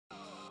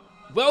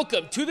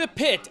Welcome to the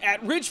pit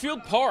at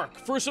Ridgefield Park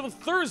for some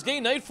Thursday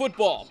night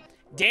football.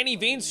 Danny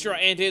Veenstra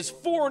and his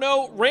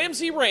 4-0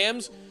 Ramsey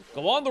Rams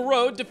go on the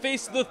road to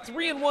face the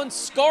 3-1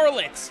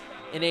 Scarlets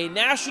in a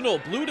National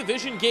Blue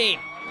Division game.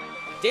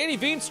 Danny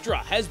Veenstra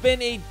has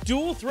been a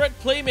dual-threat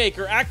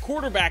playmaker at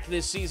quarterback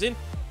this season,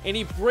 and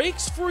he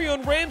breaks free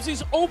on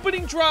Ramsey's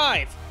opening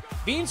drive.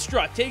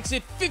 Veenstra takes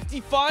it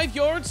 55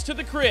 yards to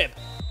the crib.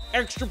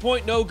 Extra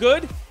point no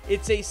good.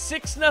 It's a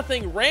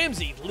 6-0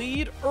 Ramsey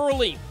lead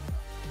early.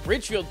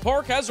 Ridgefield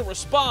Park has a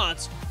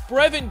response.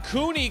 Brevin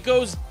Cooney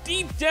goes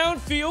deep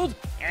downfield,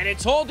 and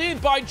it's hauled in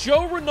by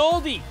Joe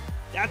Rinaldi.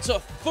 That's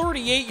a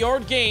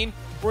 38-yard gain.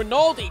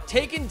 Rinaldi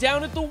taken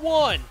down at the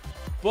 1.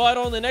 But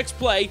on the next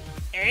play,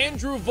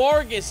 Andrew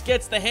Vargas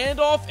gets the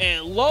handoff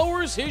and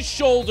lowers his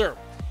shoulder.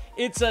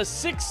 It's a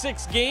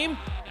 6-6 game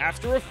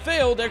after a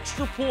failed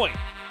extra point.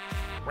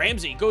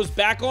 Ramsey goes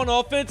back on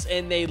offense,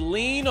 and they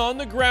lean on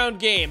the ground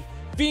game.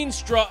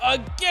 Veenstra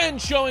again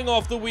showing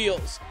off the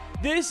wheels.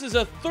 This is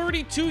a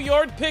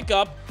 32-yard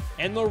pickup,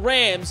 and the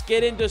Rams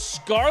get into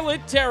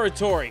Scarlet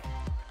territory.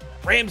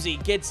 Ramsey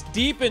gets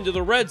deep into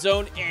the red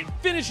zone and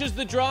finishes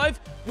the drive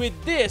with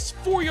this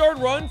 4-yard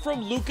run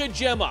from Luca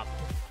Gemma.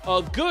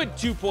 A good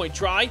 2-point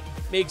try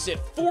makes it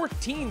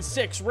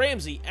 14-6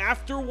 Ramsey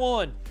after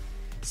 1.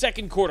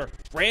 Second quarter,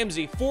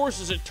 Ramsey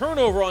forces a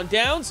turnover on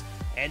downs,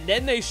 and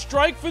then they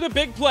strike for the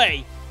big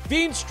play.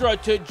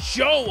 Veenstra to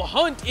Joe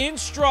Hunt in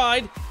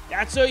stride.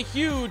 That's a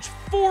huge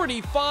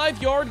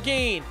 45-yard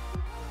gain.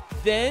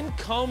 Then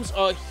comes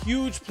a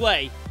huge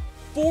play.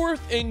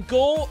 4th and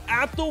goal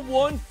at the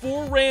 1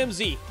 for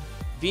Ramsey.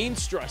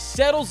 Veenstra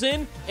settles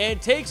in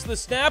and takes the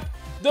snap.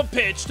 The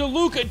pitch to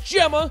Luca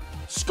Gemma,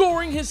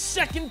 scoring his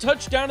second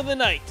touchdown of the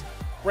night.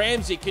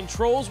 Ramsey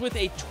controls with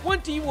a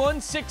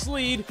 21-6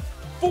 lead,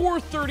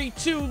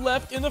 4:32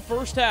 left in the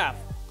first half.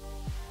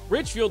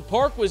 Ridgefield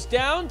Park was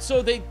down,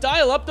 so they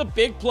dial up the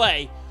big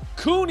play.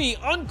 Cooney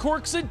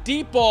uncorks a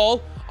deep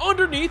ball.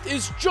 Underneath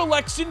is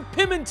Jalexon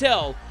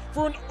Pimentel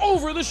for an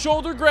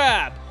over-the-shoulder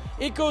grab.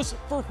 It goes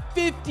for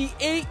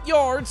 58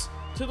 yards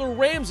to the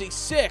Ramsey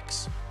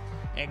 6.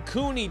 And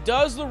Cooney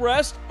does the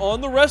rest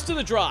on the rest of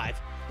the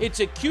drive. It's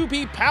a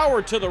QB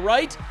power to the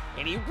right,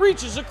 and he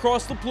reaches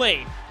across the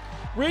plane.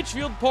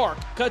 Ridgefield Park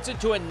cuts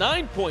it to a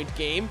 9-point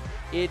game.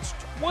 It's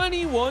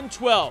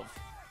 21-12.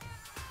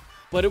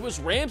 But it was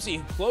Ramsey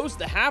who closed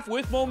the half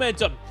with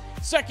momentum.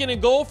 2nd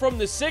and goal from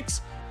the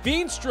 6.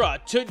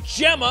 Veenstra to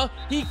Gemma.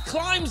 He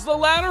climbs the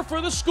ladder for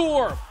the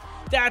score.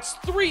 That's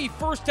 3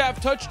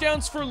 first-half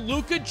touchdowns for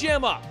Luca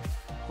Gemma.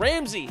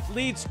 Ramsey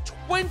leads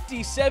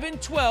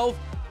 27-12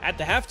 at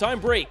the halftime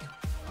break.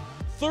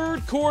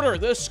 Third quarter,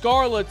 the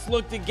Scarlets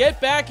look to get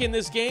back in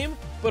this game,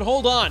 but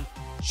hold on.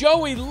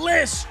 Joey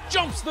Liss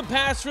jumps the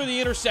pass for the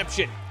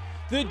interception.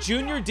 The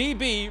junior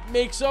DB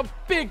makes a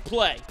big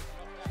play.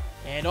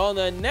 And on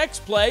the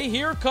next play,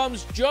 here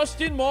comes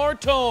Justin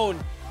Martone.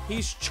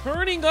 He's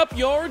churning up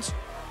yards,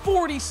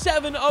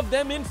 47 of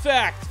them in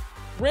fact.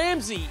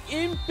 Ramsey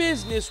in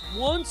business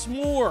once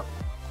more.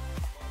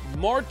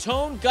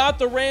 Martone got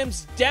the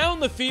Rams down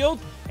the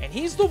field, and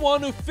he's the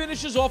one who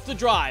finishes off the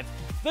drive.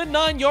 The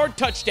 9-yard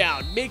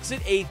touchdown makes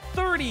it a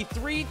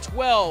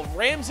 33-12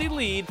 Ramsey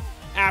lead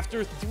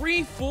after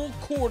 3 full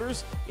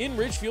quarters in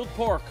Ridgefield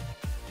Park.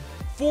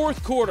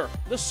 Fourth quarter,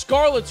 the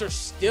Scarlets are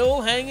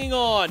still hanging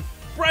on.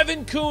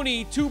 Brevin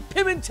Cooney to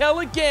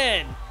Pimentel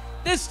again.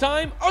 This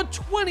time, a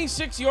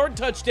 26-yard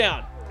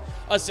touchdown.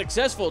 A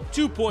successful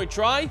 2-point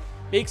try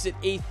makes it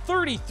a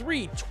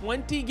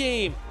 33-20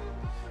 game.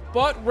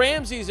 But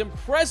Ramsey's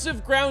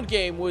impressive ground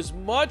game was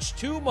much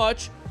too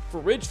much for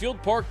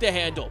Ridgefield Park to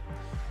handle.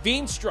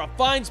 Veenstra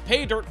finds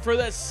pay dirt for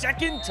the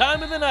 2nd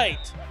time of the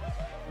night.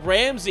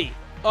 Ramsey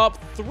up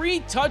 3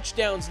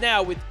 touchdowns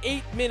now with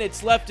 8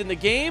 minutes left in the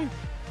game,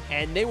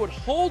 and they would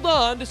hold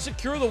on to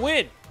secure the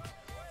win.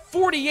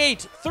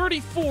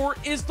 48-34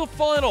 is the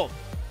final.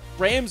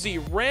 Ramsey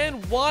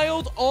ran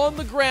wild on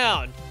the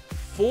ground.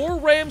 4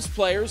 Rams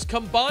players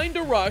combined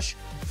to rush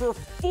for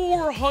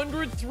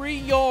 403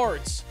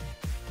 yards.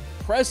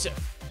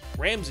 Impressive.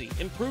 Ramsey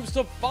improves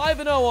to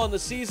 5-0 on the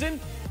season,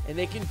 and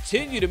they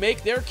continue to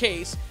make their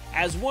case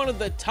as one of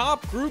the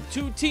top Group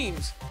 2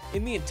 teams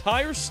in the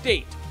entire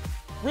state.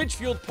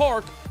 Ridgefield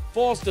Park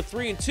falls to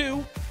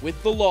 3-2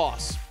 with the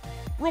loss.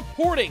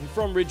 Reporting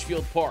from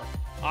Ridgefield Park,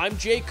 I'm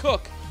Jay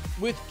Cook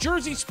with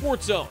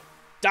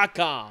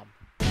JerseySportsZone.com.